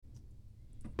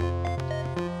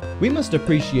we must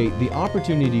appreciate the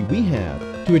opportunity we have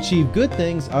to achieve good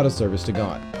things out of service to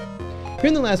God. Here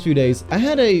in the last few days, I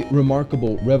had a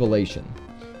remarkable revelation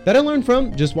that I learned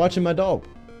from just watching my dog.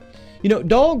 You know,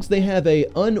 dogs, they have an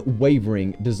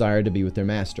unwavering desire to be with their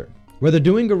master. Whether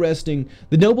doing or resting,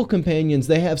 the noble companions,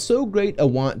 they have so great a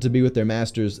want to be with their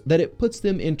masters that it puts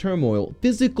them in turmoil,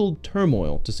 physical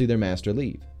turmoil, to see their master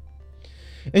leave.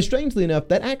 And strangely enough,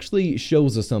 that actually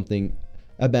shows us something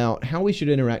about how we should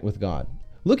interact with God.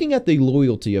 Looking at the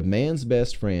loyalty of man's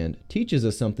best friend teaches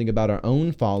us something about our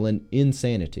own fallen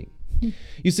insanity.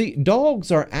 You see,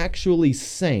 dogs are actually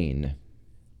sane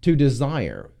to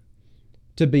desire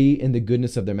to be in the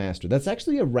goodness of their master. That's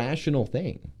actually a rational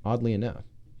thing, oddly enough.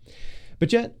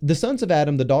 But yet, the sons of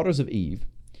Adam, the daughters of Eve,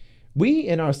 we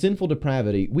in our sinful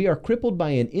depravity, we are crippled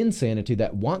by an insanity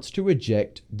that wants to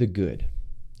reject the good.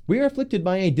 We are afflicted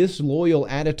by a disloyal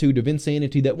attitude of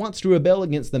insanity that wants to rebel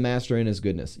against the master and his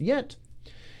goodness. Yet,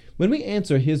 when we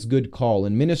answer his good call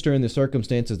and minister in the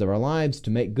circumstances of our lives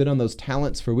to make good on those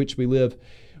talents for which we live,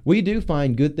 we do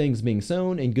find good things being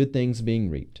sown and good things being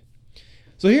reaped.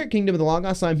 So here at Kingdom of the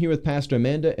Logos, I'm here with Pastor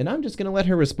Amanda, and I'm just going to let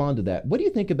her respond to that. What do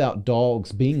you think about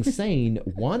dogs being sane,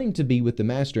 wanting to be with the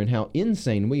master, and how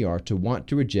insane we are to want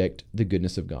to reject the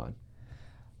goodness of God?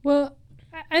 Well,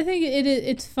 I think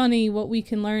it's funny what we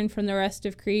can learn from the rest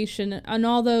of creation. And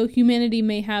although humanity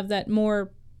may have that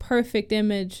more perfect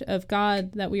image of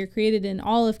God that we are created in,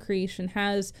 all of creation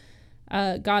has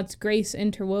God's grace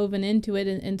interwoven into it.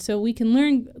 And so we can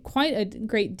learn quite a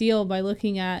great deal by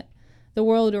looking at the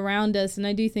world around us. And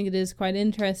I do think it is quite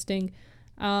interesting,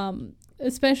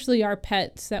 especially our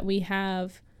pets that we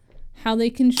have, how they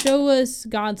can show us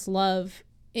God's love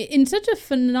in such a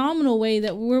phenomenal way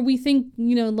that where we think,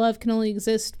 love can only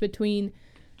exist between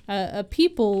a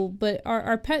people, but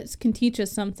our pets can teach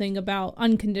us something about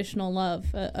unconditional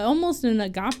love, almost an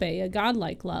agape, a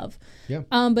godlike love. Yeah.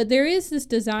 But there is this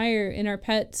desire in our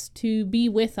pets to be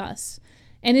with us.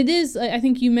 And it is, I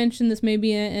think you mentioned this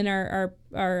maybe in our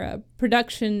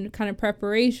production kind of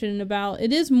preparation about,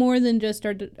 it is more than just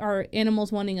our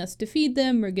animals wanting us to feed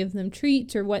them or give them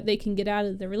treats or what they can get out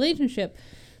of the relationship.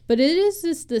 But it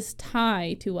is this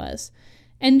tie to us.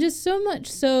 And just so much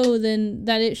so then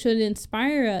that it should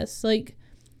inspire us. Like,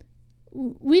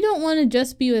 we don't want to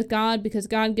just be with God because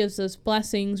God gives us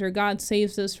blessings or God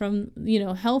saves us from,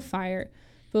 hellfire.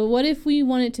 But what if we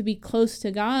wanted to be close to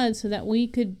God so that we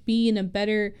could be in a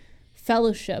better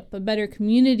fellowship, a better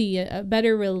community, a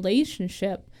better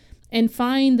relationship, and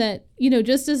find that,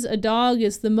 just as a dog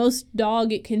is the most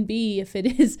dog it can be if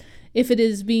it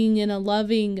is being in a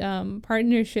loving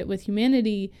partnership with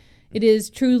humanity, it is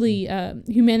truly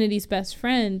humanity's best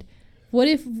friend. What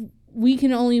if we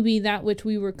can only be that which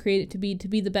we were created to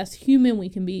be the best human we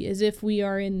can be, as if we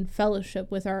are in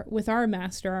fellowship with our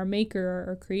master, our maker,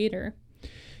 our creator?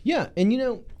 Yeah,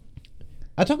 and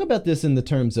I talk about this in the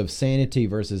terms of sanity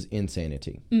versus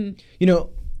insanity.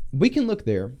 We can look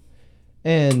there,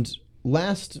 and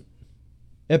last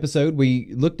episode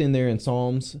we looked in there in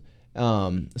Psalm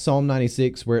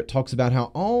 96, where it talks about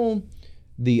how all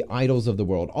the idols of the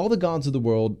world, all the gods of the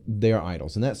world, they're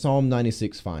idols. And that's Psalm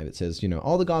 96:5. It says,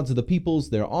 all the gods of the peoples,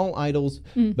 they're all idols,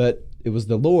 but it was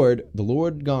the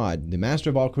Lord God, the master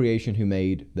of all creation, who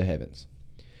made the heavens.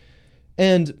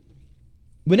 And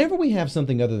whenever we have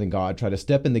something other than God try to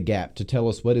step in the gap to tell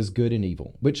us what is good and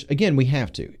evil, which, again, we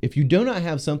have to. If you do not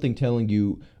have something telling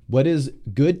you what is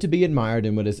good to be admired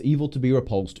and what is evil to be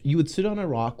repulsed, you would sit on a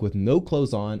rock with no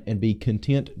clothes on and be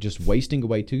content just wasting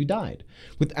away till you died.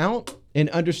 Without an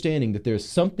understanding that there's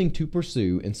something to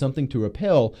pursue and something to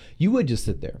repel, you would just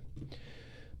sit there.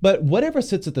 But whatever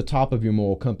sits at the top of your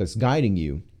moral compass guiding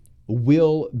you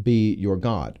will be your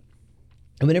God.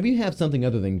 And whenever you have something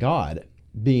other than God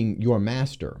being your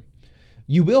master,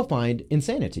 you will find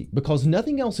insanity, because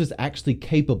nothing else is actually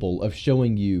capable of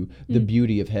showing you the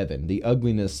beauty of heaven, the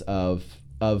ugliness of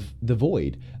the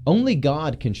void. Only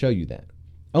God can show you that.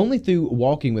 Only through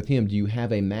walking with him do you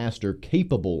have a master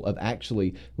capable of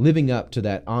actually living up to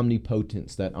that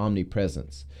omnipotence, that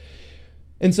omnipresence.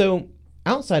 And so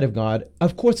outside of God,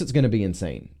 of course it's going to be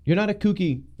insane. You're not a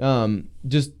kooky,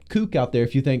 just kook out there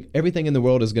if you think everything in the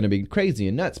world is going to be crazy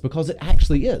and nuts, because it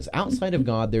actually is. Outside of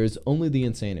God, there is only the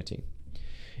insanity.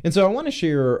 And so I want to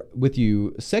share with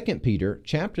you 2 Peter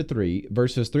chapter 3,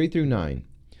 verses 3 through 9,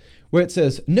 where it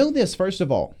says, "Know this, first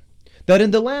of all, that in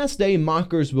the last day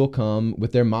mockers will come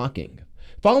with their mocking,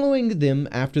 following them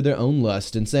after their own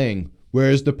lust, and saying, 'Where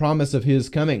is the promise of his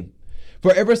coming?'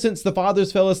 For ever since the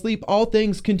fathers fell asleep, all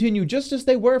things continue just as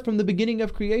they were from the beginning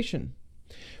of creation.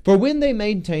 For when they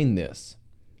maintain this,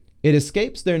 It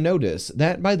escapes their notice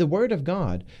that by the word of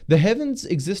God, the heavens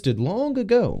existed long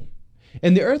ago,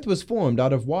 and the earth was formed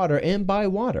out of water and by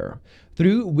water,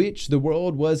 through which the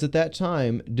world was at that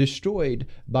time destroyed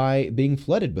by being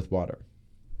flooded with water.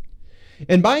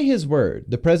 And by his word,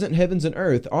 the present heavens and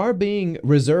earth are being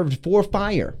reserved for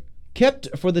fire,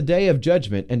 kept for the day of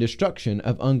judgment and destruction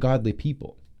of ungodly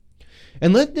people.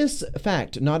 And let this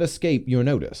fact not escape your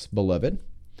notice, beloved,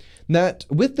 that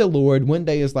with the Lord 1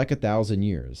 day is like 1,000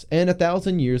 years, and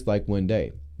 1,000 years like 1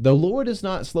 day. The Lord is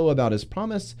not slow about his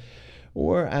promise,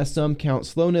 or as some count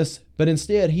slowness, but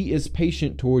instead he is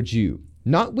patient towards you,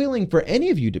 not willing for any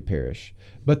of you to perish,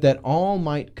 but that all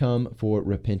might come for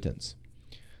repentance.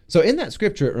 So in that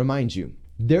scripture, it reminds you,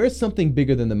 there is something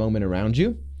bigger than the moment around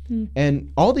you.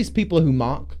 And all these people who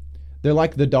mock, they're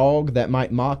like the dog that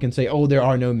might mock and say, oh, there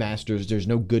are no masters, there's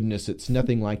no goodness, it's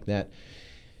nothing like that.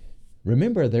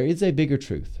 Remember, there is a bigger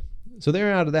truth. So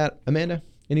there out of that, Amanda,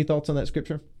 any thoughts on that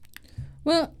scripture?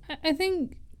 Well, I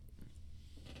think,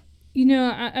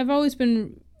 I've always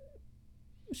been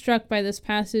struck by this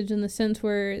passage in the sense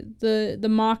where the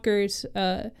mockers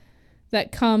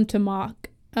that come to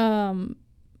mock,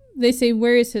 they say,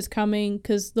 where is his coming?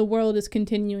 Because the world is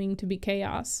continuing to be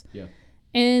chaos. Yeah.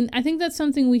 And I think that's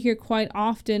something we hear quite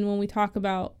often when we talk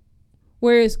about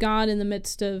where is God in the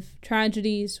midst of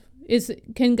tragedies?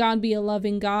 Can God be a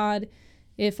loving God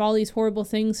if all these horrible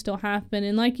things still happen?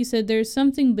 And like you said, there's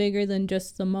something bigger than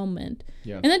just the moment.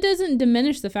 Yeah. And that doesn't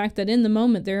diminish the fact that in the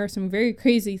moment there are some very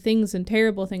crazy things and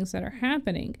terrible things that are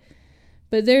happening.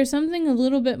 But there's something a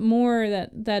little bit more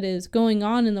that is going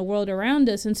on in the world around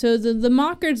us. And so the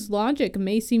mocker's logic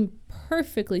may seem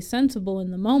perfectly sensible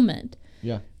in the moment.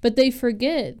 Yeah. But they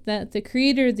forget that the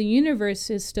creator of the universe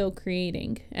is still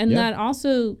creating. And that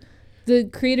also the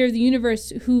creator of the universe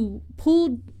who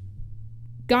pulled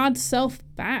God's self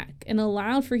back and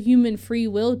allowed for human free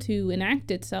will to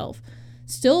enact itself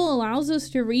still allows us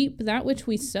to reap that which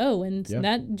we sow. And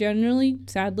that generally,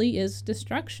 sadly, is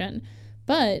destruction.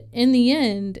 But in the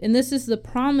end, and this is the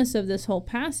promise of this whole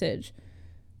passage,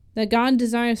 that God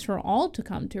desires for all to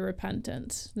come to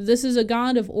repentance. This is a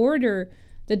God of order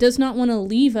that does not want to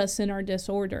leave us in our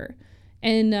disorder.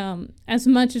 And as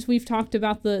much as we've talked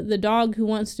about the dog who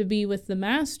wants to be with the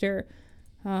master,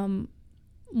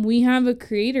 we have a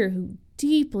creator who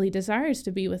deeply desires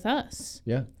to be with us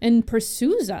and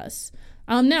pursues us.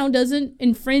 Now, doesn't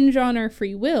infringe on our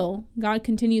free will. God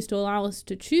continues to allow us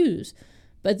to choose.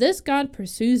 But this God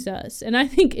pursues us. And I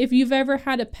think if you've ever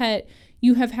had a pet,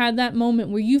 you have had that moment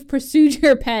where you've pursued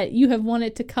your pet. You have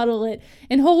wanted to cuddle it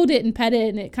and hold it and pet it,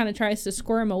 and it kind of tries to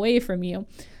squirm away from you.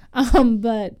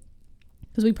 But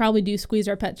because we probably do squeeze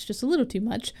our pets just a little too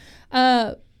much.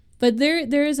 But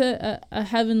there is a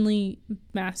heavenly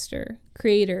master,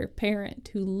 creator, parent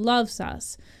who loves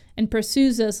us and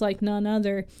pursues us like none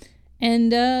other.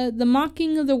 And the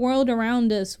mocking of the world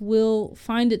around us will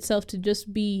find itself to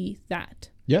just be that.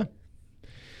 Yeah.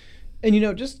 And,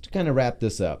 just to kind of wrap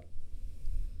this up,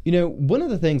 one of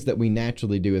the things that we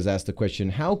naturally do is ask the question,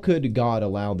 how could God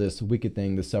allow this wicked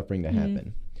thing, this suffering to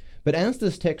happen? But as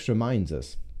this text reminds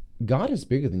us, God is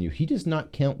bigger than you. He does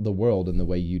not count the world in the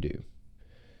way you do.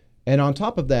 And on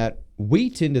top of that, we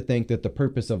tend to think that the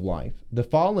purpose of life, the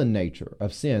fallen nature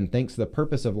of sin, thinks the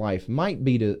purpose of life might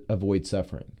be to avoid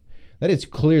suffering. That is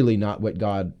clearly not what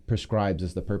God prescribes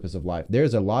as the purpose of life.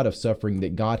 There's a lot of suffering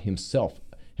that God himself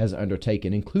has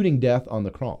undertaken, including death on the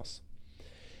cross.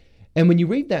 And when you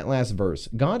read that last verse,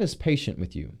 God is patient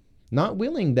with you, not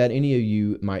willing that any of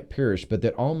you might perish, but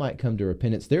that all might come to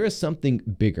repentance. There is something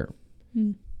bigger.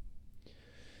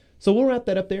 So we'll wrap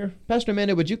that up there. Pastor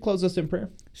Amanda, would you close us in prayer?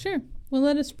 Sure. Well,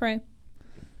 let us pray.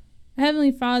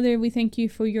 Heavenly Father, we thank you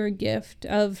for your gift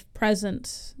of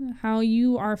presence, how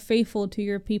you are faithful to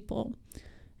your people.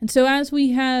 And so as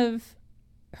we have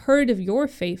heard of your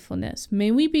faithfulness,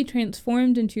 may we be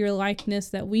transformed into your likeness,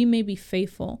 that we may be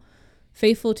faithful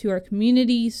to our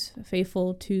communities,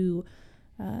 faithful to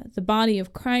the body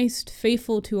of Christ,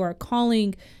 faithful to our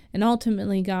calling, and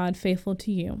ultimately, God, faithful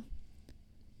to you.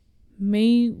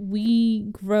 May we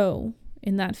grow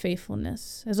in that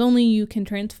faithfulness, as only you can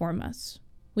transform us.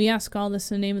 We ask all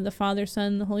this in the name of the Father, Son,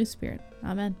 and the Holy Spirit.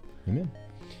 Amen. Amen.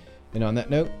 And on that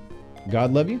note,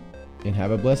 God love you, and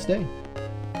have a blessed day.